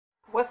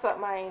What's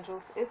up, my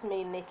angels? It's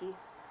me, Nikki.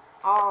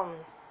 I'm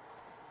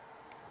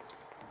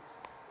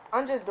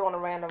just doing a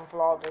random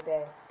vlog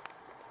today.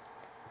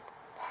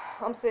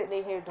 I'm sitting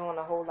in here doing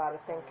a whole lot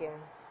of thinking.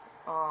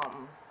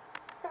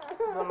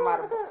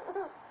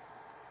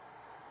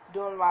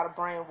 Doing a lot of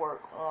brain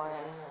work on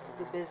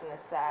the business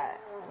side.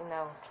 You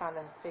know, trying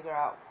to figure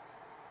out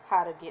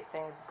how to get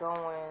things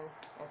going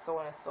and so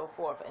on and so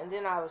forth. And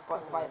then I was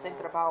like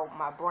thinking about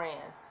my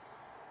brand,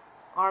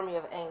 Army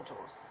of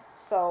Angels.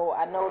 So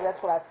I know that's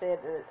what I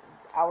said that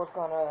I was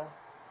gonna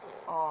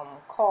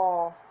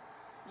call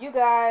you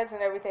guys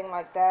and everything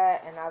like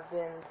that. And I've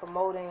been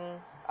promoting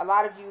a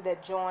lot of you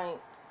that joined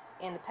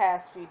in the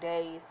past few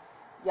days.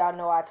 Y'all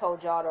know I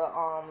told y'all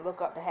to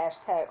look up the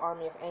hashtag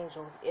Army of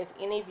Angels. If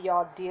any of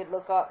y'all did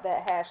look up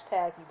that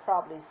hashtag, you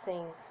probably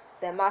seen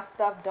that my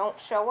stuff don't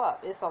show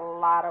up. It's a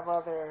lot of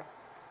other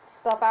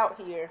stuff out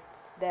here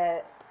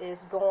that is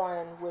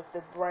going with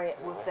the brand,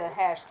 with the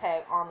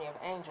hashtag Army of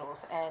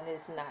Angels, and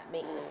it's not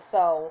me.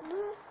 So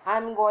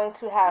I'm going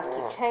to have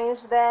to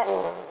change that.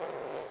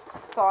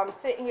 So I'm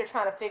sitting here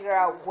trying to figure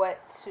out what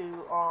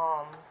to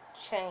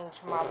change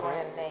my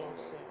brand name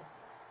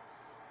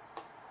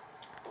to.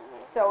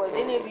 So if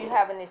any of you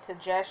have any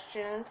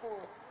suggestions,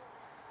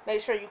 make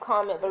sure you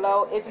comment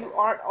below. If you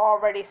aren't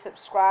already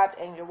subscribed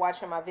and you're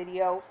watching my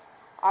video,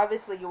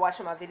 obviously you're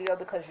watching my video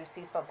because you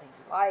see something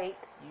you like,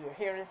 you're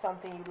hearing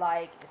something you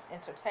like, it's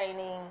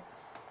entertaining,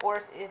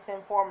 or it's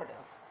informative.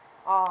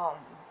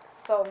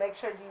 So make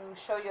sure you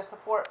show your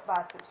support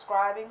by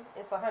subscribing.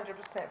 It's 100%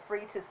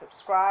 free to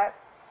subscribe,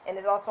 and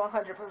it's also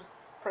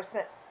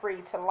 100%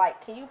 free to like.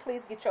 Can you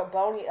please get your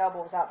bony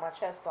elbows out my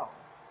chest bone?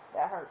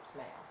 That hurts,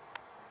 man.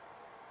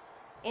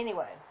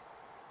 Anyway,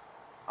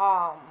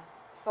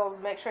 so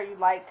make sure you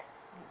like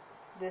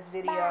this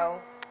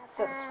video,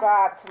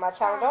 subscribe to my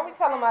channel. Don't be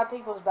telling my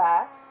peoples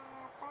bye.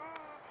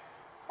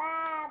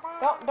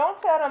 Don't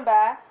tell them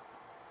bye.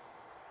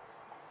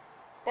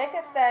 They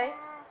can stay.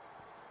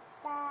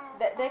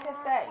 They can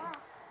stay.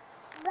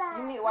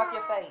 You need to wipe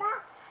your face.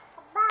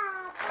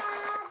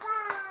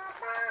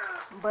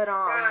 But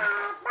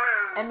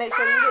and make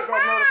sure you hit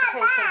that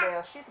notification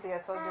bell. She's being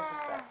so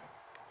disrespectful.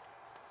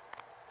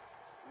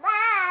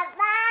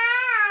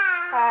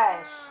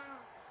 Hush.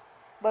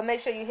 But make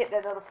sure you hit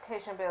that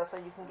notification bell so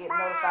you can get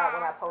notified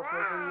when I post new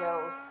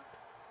videos.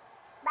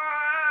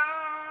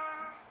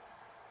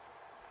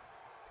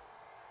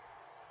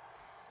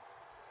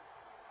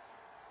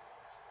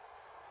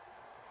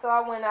 So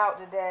I went out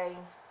today.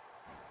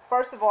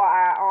 First of all,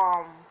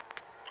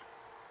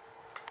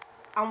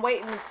 I'm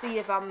waiting to see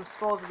if I'm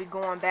supposed to be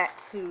going back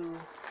to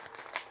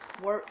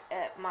work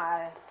at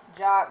my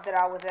job that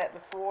I was at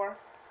before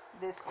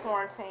this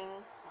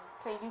quarantine.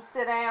 Can you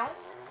sit down?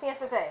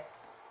 Siéntate.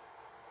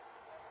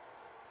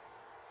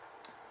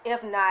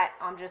 If not,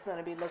 I'm just going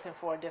to be looking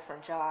for a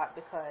different job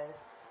because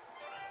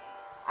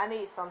I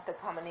need something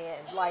coming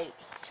in. Like,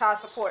 child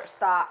support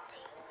stopped.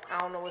 I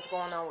don't know what's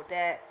going on with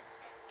that.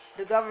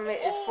 The government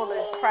is full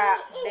of crap.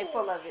 They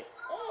full of it.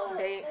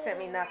 They ain't sent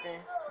me nothing.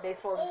 They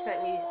supposed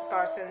to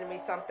start sending me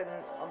something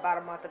about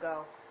a month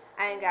ago.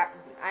 I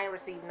ain't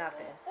received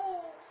nothing.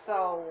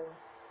 So,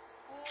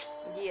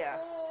 yeah,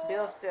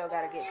 bills still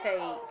got to get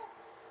paid.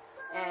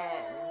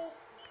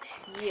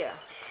 And, yeah.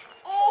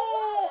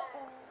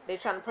 They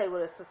trying to play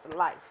with a sister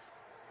life.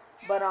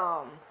 But,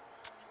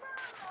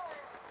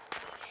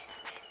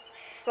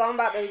 so I'm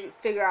about to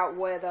figure out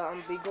whether I'm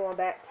going to be going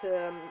back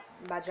to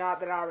my job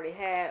that I already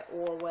had,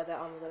 or whether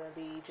I'm going to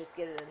be just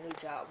getting a new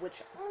job,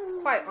 which,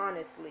 quite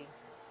honestly,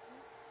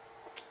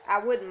 I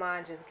wouldn't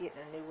mind just getting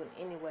a new one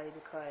anyway,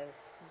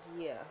 because,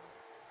 yeah,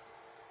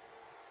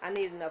 I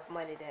need enough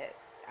money that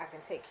I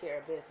can take care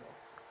of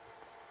business.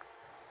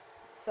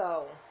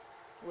 So,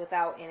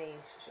 without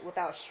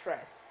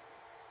stress.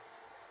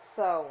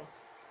 So,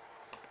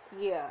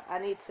 yeah, I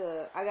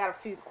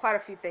got quite a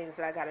few things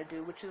that I got to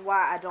do, which is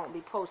why I don't be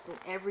posting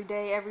every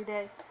day.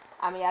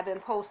 I mean, I've been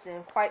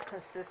posting quite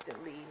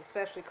consistently,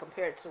 especially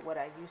compared to what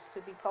I used to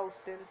be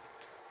posting,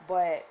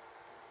 but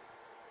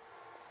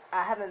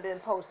I haven't been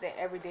posting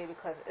every day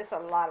because it's a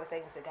lot of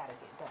things that got to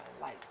get done.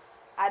 Like,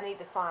 I need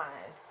to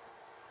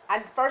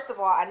first of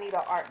all, I need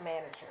an art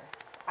manager.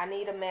 I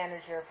need a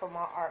manager for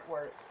my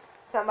artwork.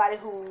 Somebody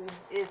who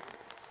is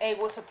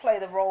able to play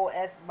the role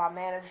as my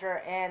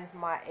manager and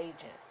my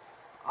agent.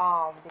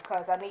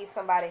 Because I need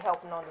somebody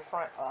helping on the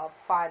front of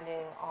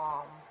finding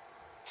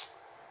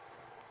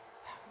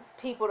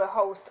people to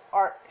host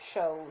art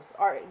shows,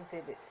 art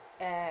exhibits,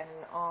 and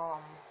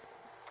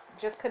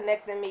just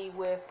connecting me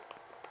with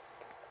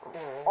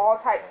all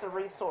types of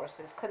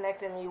resources,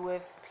 connecting me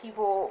with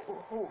people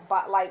who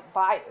like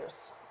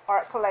buyers,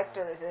 art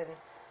collectors, and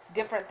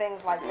different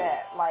things like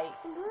that. Like,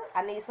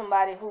 I need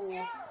somebody who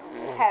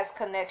has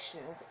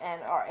connections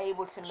and are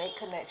able to make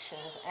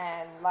connections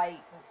and, like,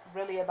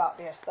 really about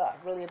their stuff,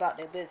 really about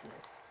their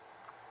business.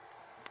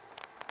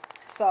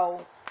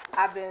 So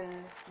I've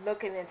been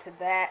looking into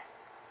that.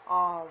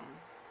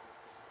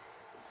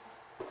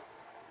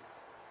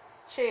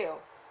 Chill.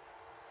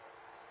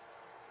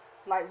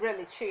 Like,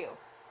 really chill.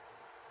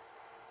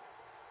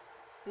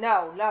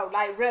 No,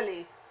 like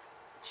really,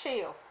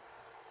 chill.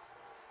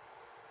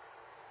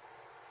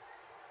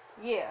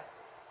 Yeah.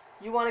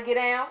 You want to get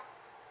down?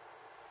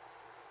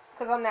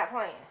 Because I'm not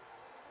playing.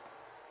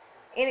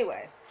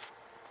 Anyway,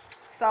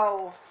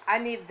 so I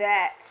need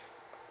that.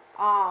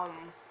 I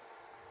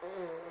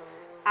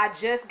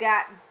just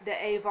got the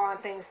Avon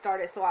thing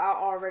started, so I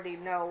already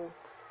know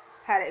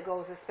how that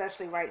goes,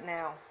 especially right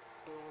now.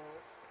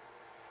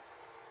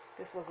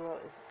 This little girl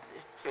is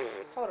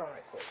hold on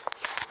right quick.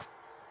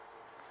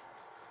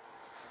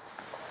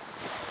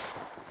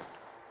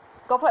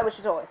 Go play with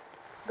your toys.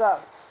 Go.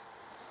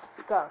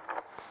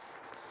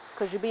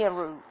 Because you're being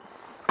rude.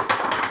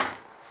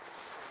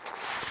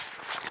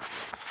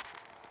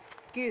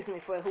 Excuse me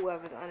for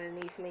whoever's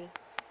underneath me.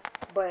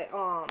 But,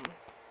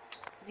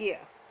 yeah.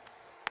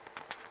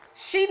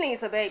 She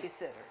needs a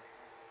babysitter.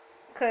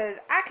 Because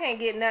I can't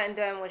get nothing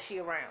done when she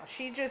around.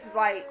 She just,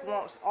 like,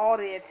 wants all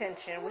the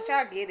attention. Which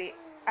I get it.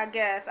 I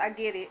guess. I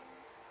get it.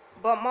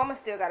 But mama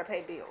still got to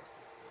pay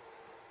bills.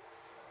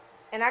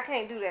 And I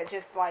can't do that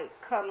just, like,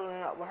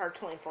 cuddling up with her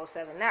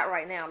 24/7. Not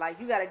right now. Like,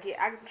 you got to get...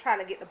 I'm trying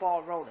to get the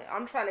ball rolling.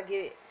 I'm trying to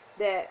get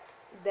that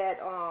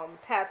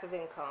passive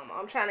income.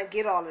 I'm trying to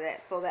get all of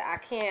that so that I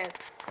can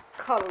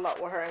cuddle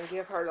up with her and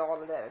give her all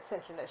of that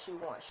attention that she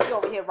wants. She's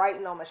over here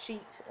writing on my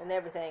sheets and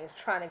everything,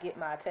 trying to get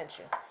my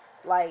attention.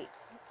 Like,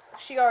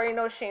 she already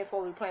knows she ain't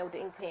supposed to be playing with the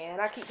ink pen.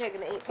 And I keep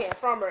taking the ink pen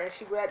from her, and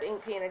she grabbed the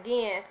ink pen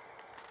again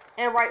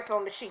and writes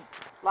on the sheets.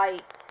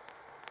 Like,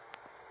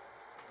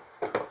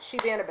 she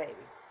being a baby.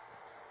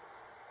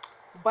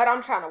 But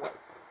I'm trying to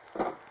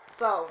work.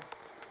 So,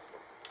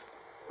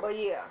 but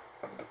yeah.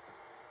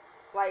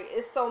 Like,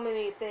 it's so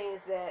many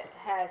things that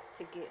has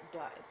to get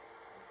done.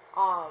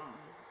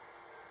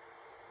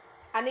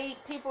 I need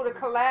people to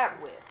collab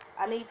with.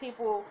 I need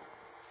people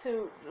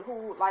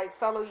who like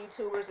fellow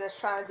YouTubers that's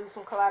trying to do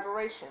some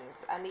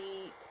collaborations. I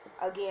need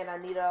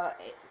a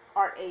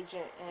art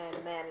agent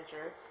and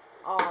manager.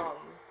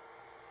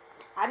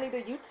 I need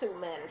a YouTube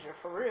manager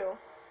for real.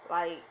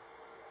 Like,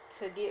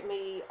 to get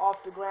me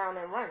off the ground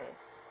and running.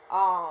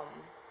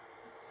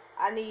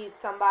 I need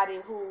somebody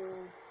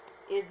who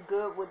is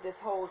good with this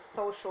whole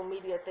social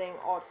media thing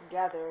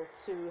altogether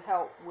to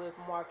help with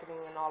marketing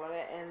and all of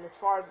that. And as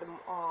far as the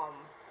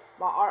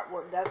my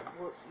artwork, that's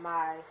what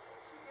my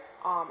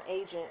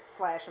agent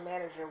 /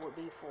 manager would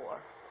be for,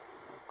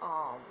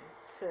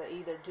 to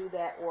either do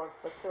that or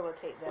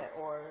facilitate that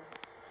or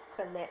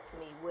connect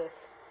me with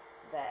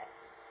that,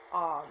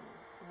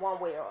 one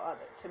way or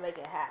other, to make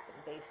it happen,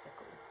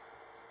 basically.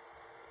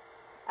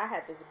 I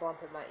had this bump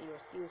in my ear,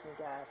 excuse me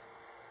guys.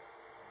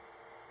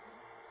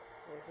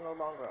 It's no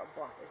longer a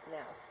bump, it's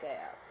now a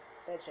scab.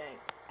 That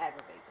jank's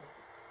aggravating.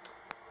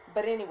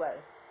 But anyway,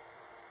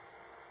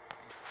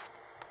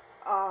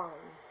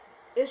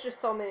 it's just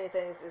so many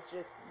things that's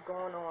just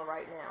going on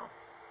right now.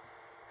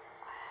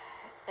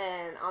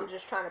 And I'm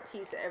just trying to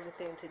piece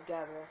everything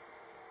together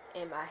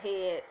in my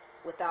head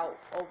without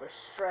over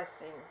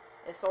stressing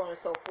and so on and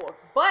so forth.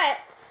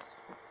 But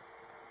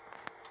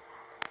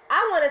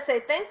I want to say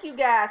thank you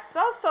guys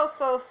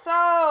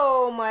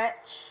so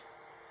much.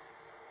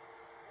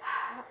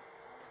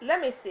 Let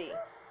me see.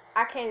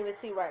 I can't even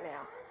see right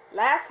now.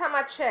 Last time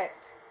I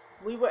checked,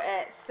 we were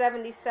at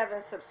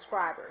 77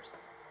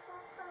 subscribers,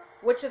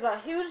 which is a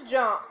huge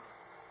jump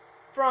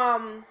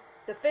from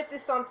the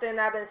 50-something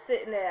I've been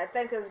sitting at. I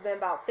think it's been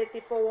about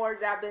 54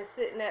 that I've been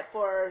sitting at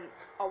for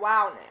a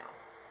while now.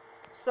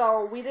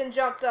 So we done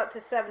jumped up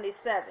to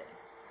 77.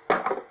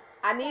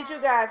 I need you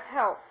guys'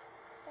 help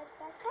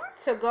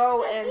to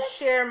go and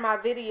share my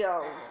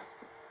videos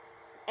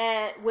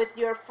and with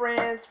your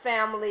friends,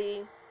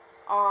 family,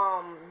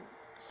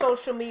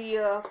 social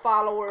media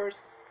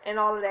followers and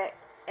all of that,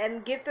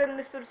 and get them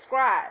to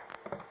subscribe.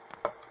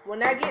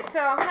 When I get to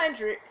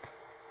 100,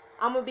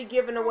 I'm gonna be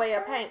giving away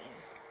a painting.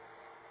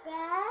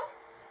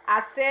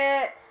 I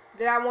said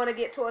that I want to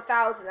get to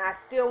 1,000. I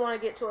still want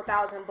to get to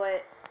 1,000,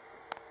 but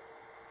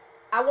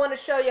I want to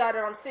show y'all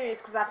that I'm serious,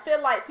 because I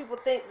feel like people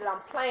think that I'm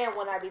playing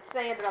when I be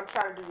saying that I'm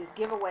trying to do these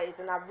giveaways,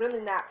 and I'm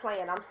really not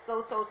playing. I'm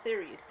so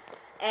serious.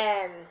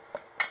 And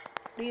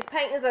these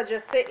paintings are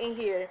just sitting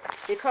here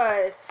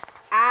because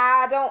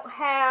I don't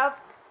have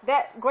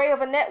that great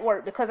of a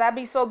network, because I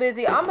be so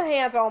busy. I'm a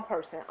hands-on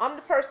person. I'm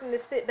the person to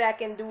sit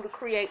back and do the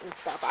creating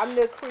stuff. I'm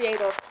the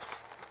creative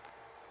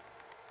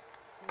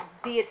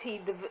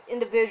deity, the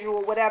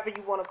individual, whatever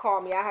you want to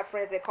call me. I have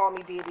friends that call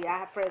me deity. I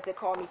have friends that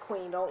call me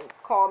queen. Don't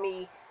call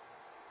me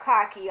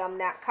cocky. I'm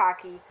not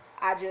cocky.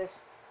 I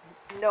just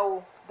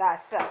know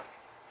thyself.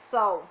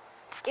 So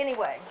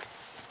anyway,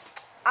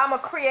 I'm a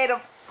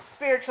creative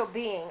spiritual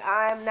being.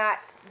 I'm not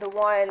the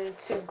one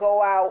to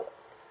go out.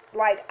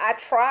 Like, I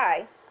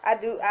try. I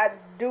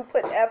do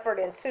put effort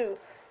into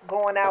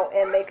going out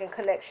and making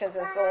connections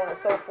and so on and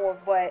so forth,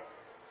 but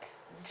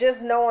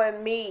just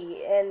knowing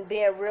me and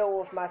being real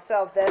with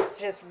myself, that's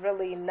just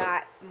really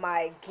not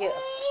my gift.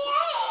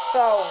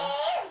 So,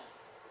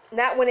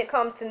 not when it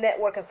comes to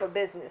networking for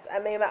business. I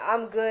mean,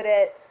 I'm good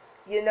at,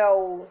 you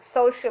know,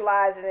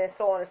 socializing and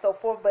so on and so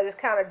forth, but it's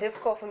kind of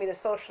difficult for me to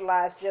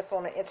socialize just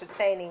on an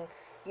entertaining,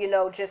 you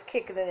know, just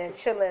kicking it and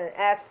chilling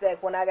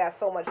aspect when I got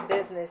so much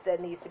business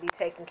that needs to be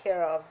taken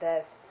care of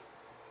that's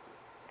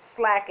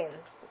slacking,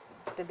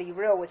 to be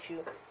real with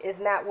you. Is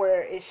not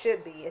where it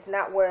should be. It's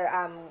not where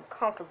I'm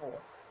comfortable.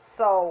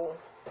 So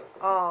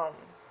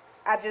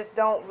I just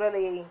don't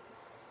really,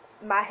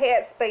 my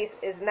headspace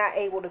is not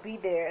able to be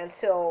there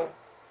until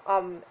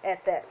I'm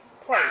at that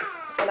place,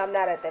 and I'm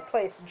not at that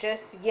place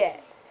just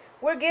yet.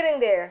 We're getting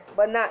there,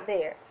 but not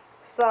there.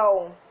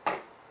 So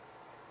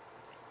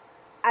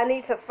I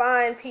need to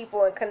find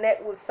people and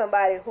connect with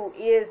somebody who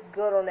is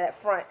good on that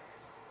front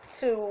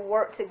to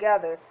work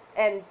together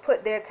and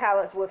put their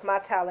talents with my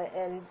talent,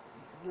 and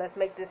let's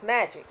make this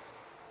magic.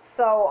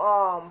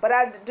 So but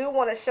I do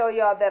want to show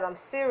y'all that I'm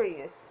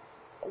serious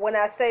when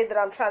I say that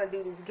I'm trying to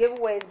do these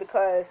giveaways,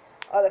 because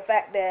of the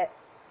fact that,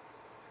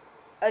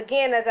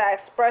 again, as I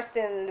expressed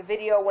in the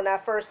video when I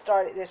first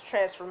started this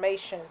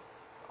transformation,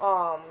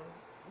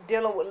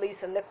 dealing with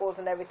Lisa Nichols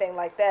and everything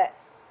like that,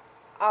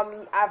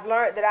 I've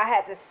learned that I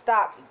had to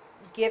stop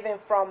giving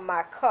from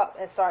my cup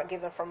and start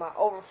giving from my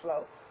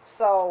overflow.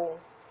 So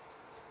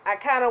I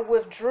kind of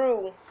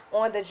withdrew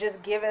on the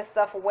just giving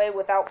stuff away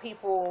without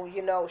people,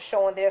 you know,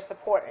 showing their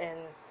support and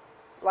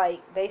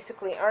like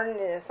basically earning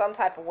it in some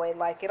type of way.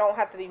 Like, it don't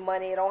have to be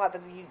money, it don't have to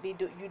be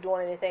you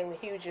doing anything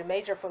huge and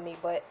major for me,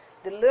 but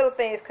the little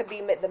things could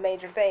be the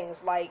major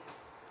things. Like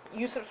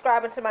you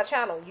subscribing to my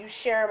channel, you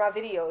sharing my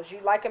videos,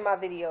 you liking my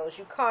videos,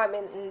 you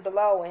commenting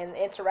below and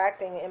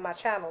interacting in my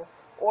channel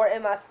or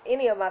in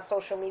any of my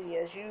social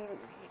medias, you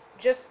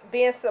just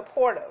being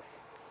supportive,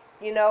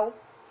 you know,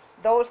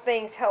 those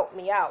things help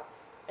me out.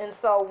 And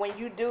so when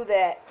you do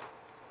that,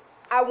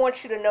 I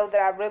want you to know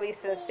that I really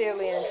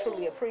sincerely and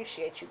truly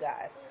appreciate you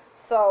guys.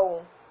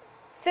 So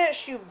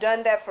since you've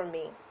done that for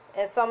me,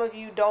 and some of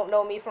you don't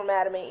know me from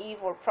Adam and Eve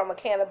or from a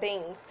can of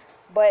beans,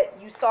 but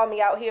you saw me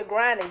out here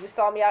grinding, you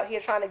saw me out here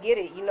trying to get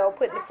it, you know,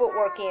 putting the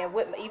footwork in,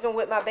 even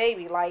with my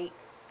baby, like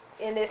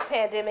in this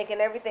pandemic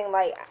and everything.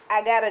 Like,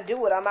 I gotta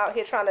do it. I'm out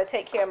here trying to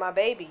take care of my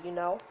baby, you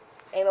know.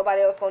 Ain't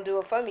nobody else gonna do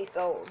it for me,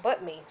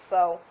 but me.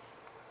 So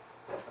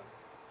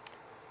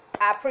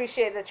I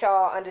appreciate that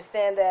y'all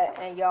understand that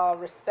and y'all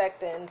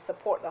respect and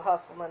support the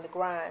hustle and the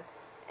grind.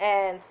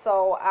 And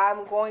so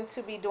I'm going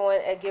to be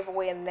doing a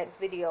giveaway in the next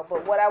video.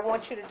 But what I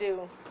want you to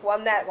do, well,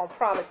 I'm not going to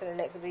promise in the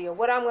next video.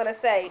 What I'm going to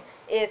say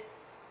is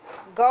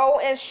go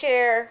and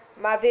share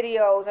my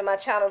videos and my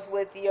channels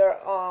with your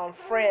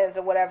friends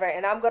or whatever.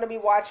 And I'm going to be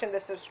watching the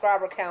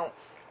subscriber count.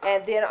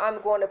 And then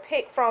I'm going to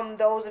pick from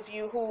those of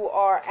you who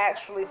are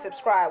actually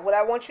subscribed. What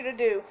I want you to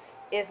do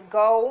is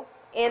go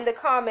in the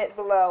comment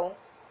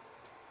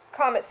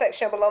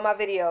section below my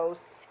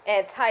videos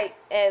and type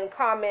and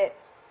comment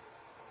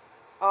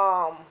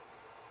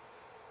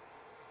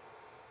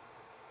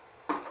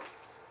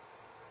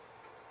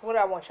what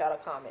I want y'all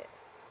to comment.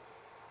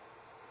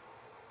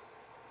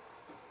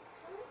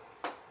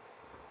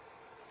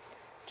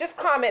 Just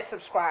comment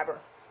subscriber.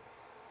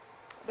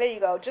 There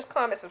you go. Just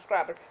comment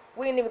subscriber.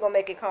 We ain't even gonna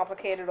make it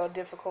complicated or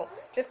difficult.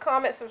 Just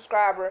comment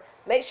subscriber.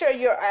 Make sure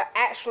you're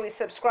actually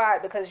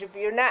subscribed, because if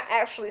you're not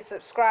actually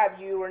subscribed,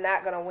 you are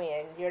not gonna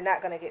win. You're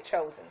not gonna get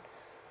chosen.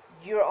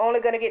 You're only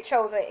gonna get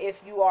chosen if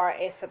you are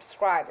a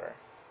subscriber.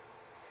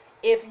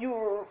 If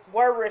you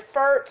were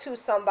referred to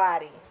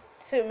somebody,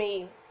 to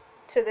me,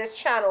 to this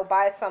channel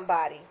by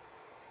somebody,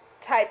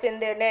 type in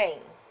their name.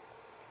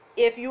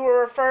 If you were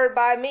referred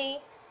by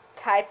me,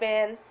 type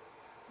in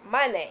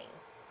my name.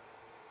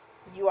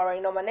 You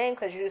already know my name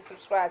because you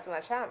subscribe to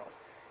my channel.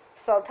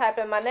 So type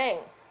in my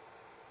name.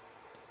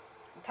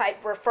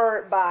 Type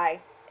referred by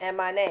and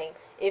my name.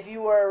 If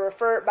you were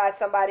referred by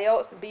somebody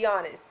else, be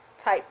honest.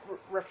 Type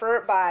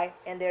referred by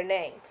and their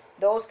name.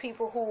 Those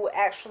people who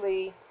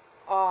actually,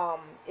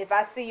 if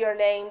I see your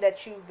name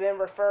that you've been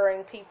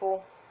referring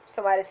people,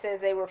 somebody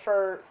says they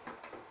referred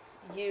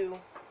you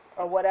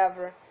or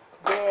whatever,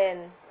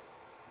 then,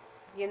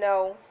 you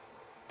know,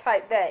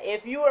 type that.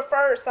 If you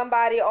referred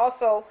somebody,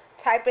 also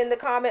type in the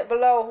comment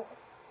below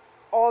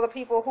all the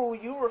people who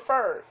you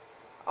referred.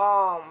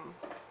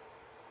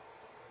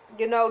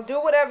 You know, do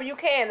whatever you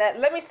can.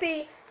 Let me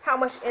see how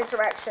much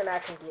interaction I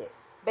can get.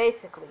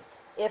 Basically,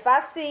 if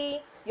I see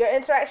your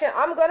interaction,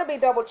 I'm gonna be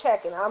double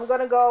checking. I'm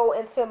gonna go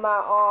into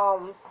my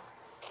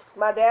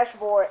my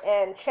dashboard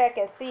and check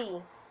and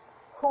see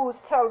who's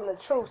telling the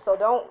truth. So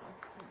don't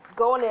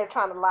go in there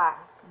trying to lie,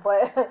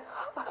 but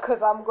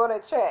because I'm gonna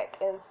check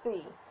and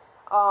see.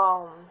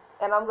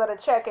 And I'm gonna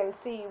check and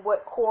see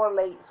what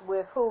correlates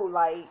with who,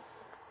 like.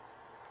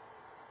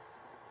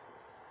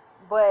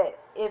 But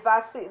if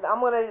I see,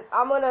 I'm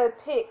gonna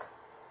pick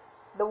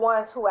the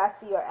ones who I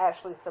see are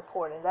actually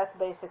supporting. That's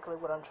basically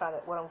what I'm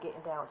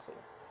getting down to.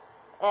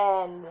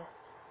 And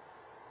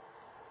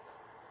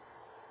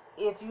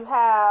if you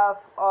have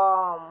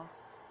a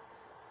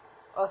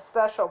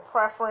special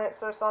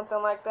preference or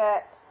something like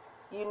that,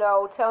 you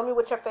know, tell me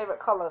what your favorite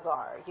colors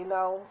are. You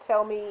know,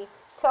 tell me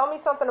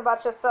something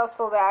about yourself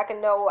so that I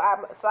can know,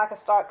 so I can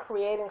start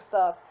creating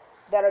stuff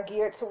that are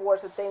geared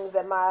towards the things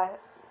that my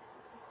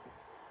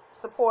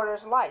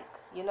supporters like,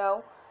 you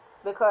know.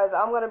 because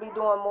I'm going to be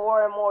doing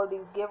more and more of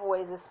these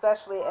giveaways,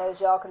 especially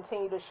as y'all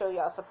continue to show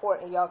y'all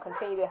support and y'all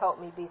continue to help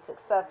me be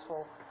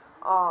successful.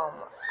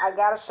 I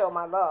got to show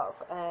my love,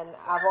 and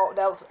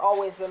that's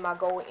always been my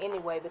goal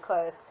anyway,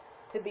 because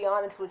to be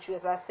honest with you,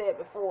 as I said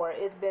before,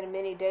 it's been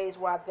many days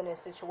where I've been in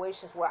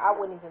situations where I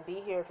wouldn't even be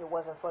here if it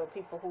wasn't for the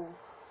people who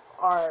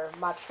are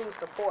my true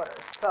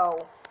supporters.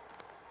 So,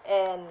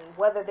 and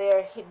whether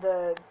they're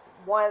the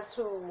ones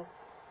who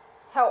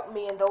help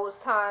me in those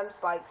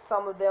times, like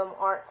some of them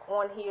aren't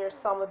on here,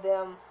 some of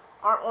them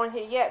aren't on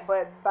here yet,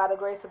 but by the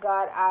grace of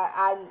God,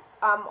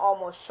 I'm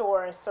almost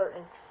sure and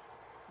certain,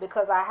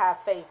 because I have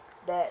faith,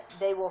 that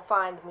they will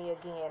find me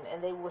again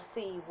and they will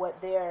see what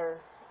their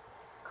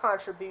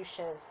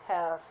contributions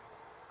have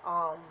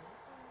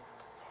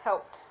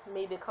helped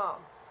me become,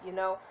 you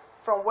know,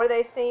 from where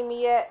they see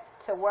me at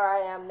to where I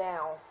am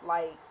now.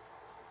 Like,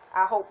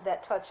 I hope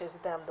that touches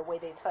them the way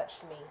they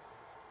touched me.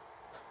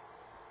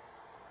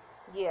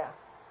 Yeah.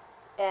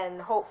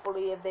 And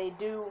hopefully if they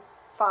do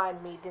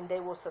find me, then they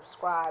will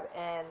subscribe,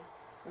 and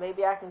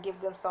maybe I can give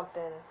them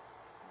something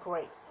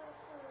great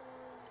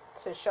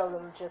to show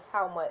them just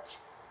how much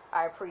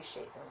I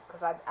appreciate them,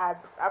 because I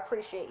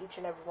appreciate each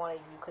and every one of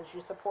you, because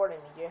you're supporting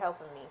me, you're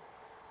helping me,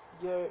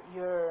 you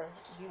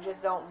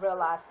just don't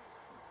realize.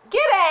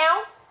 Get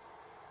down!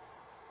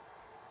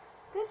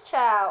 This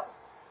child,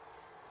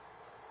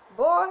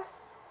 boy,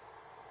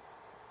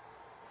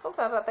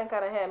 sometimes I think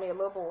I done had me a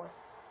little boy.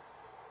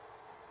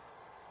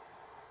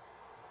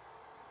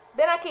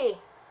 Ven aquí.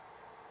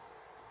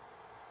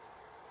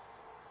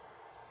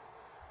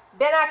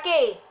 Ven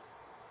aquí.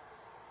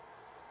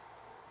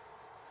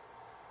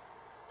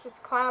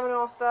 Just climbing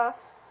on stuff.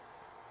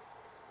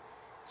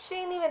 She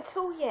ain't even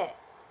 2 yet.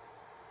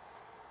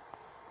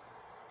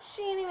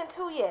 She ain't even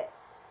 2 yet.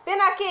 Ven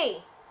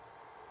aquí.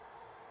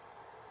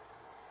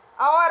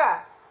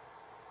 Ahora.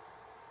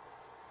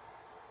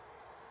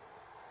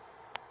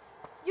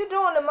 You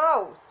doing the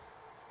most.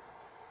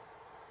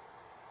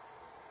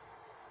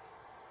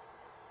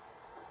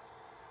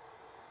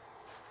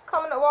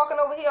 Coming and walking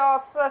over here all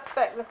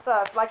suspect and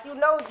stuff. Like, you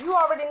know, you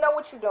already know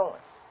what you're doing.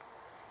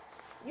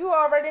 You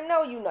already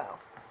know you know.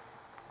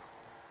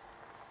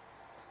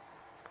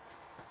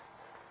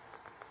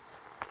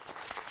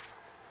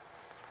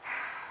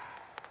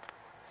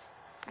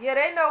 Yeah,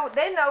 they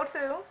know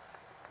too.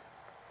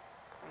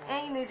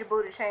 And you need your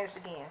booty changed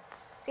again.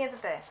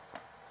 Siéntate.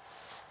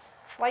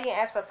 Why you didn't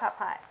ask for a pop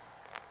pot?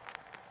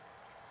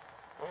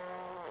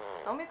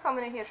 Don't be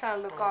coming in here trying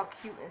to look all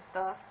cute and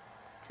stuff.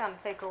 Trying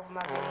to take over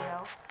my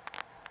video.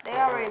 They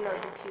already know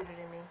you're cuter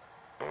than me.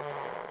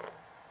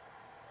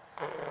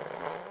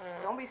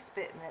 Don't be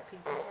spitting at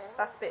people.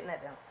 Stop spitting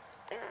at them.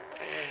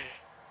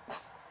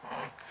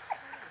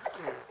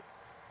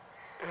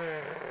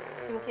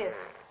 Give me a kiss.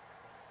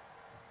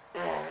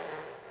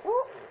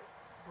 Woo.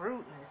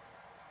 Rudeness.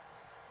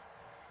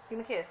 Give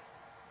me a kiss.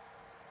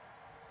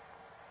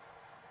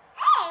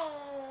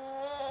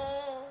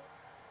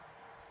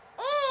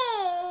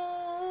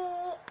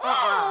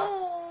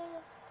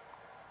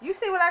 You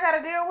see what I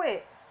gotta deal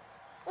with?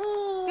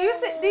 Do you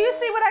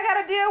see what I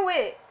gotta deal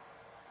with?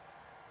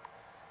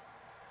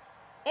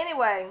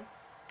 Anyway,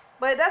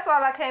 but that's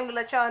all I came to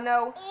let y'all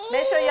know.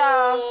 Make sure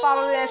y'all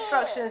follow the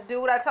instructions. Do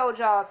what I told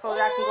y'all so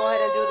that I can go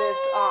ahead and do this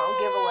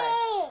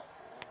giveaway.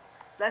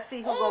 Let's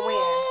see who's gonna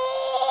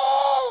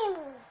win.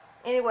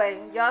 Anyway,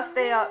 y'all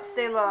stay up,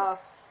 stay love,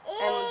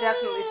 and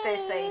definitely stay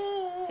safe.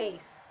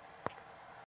 Peace.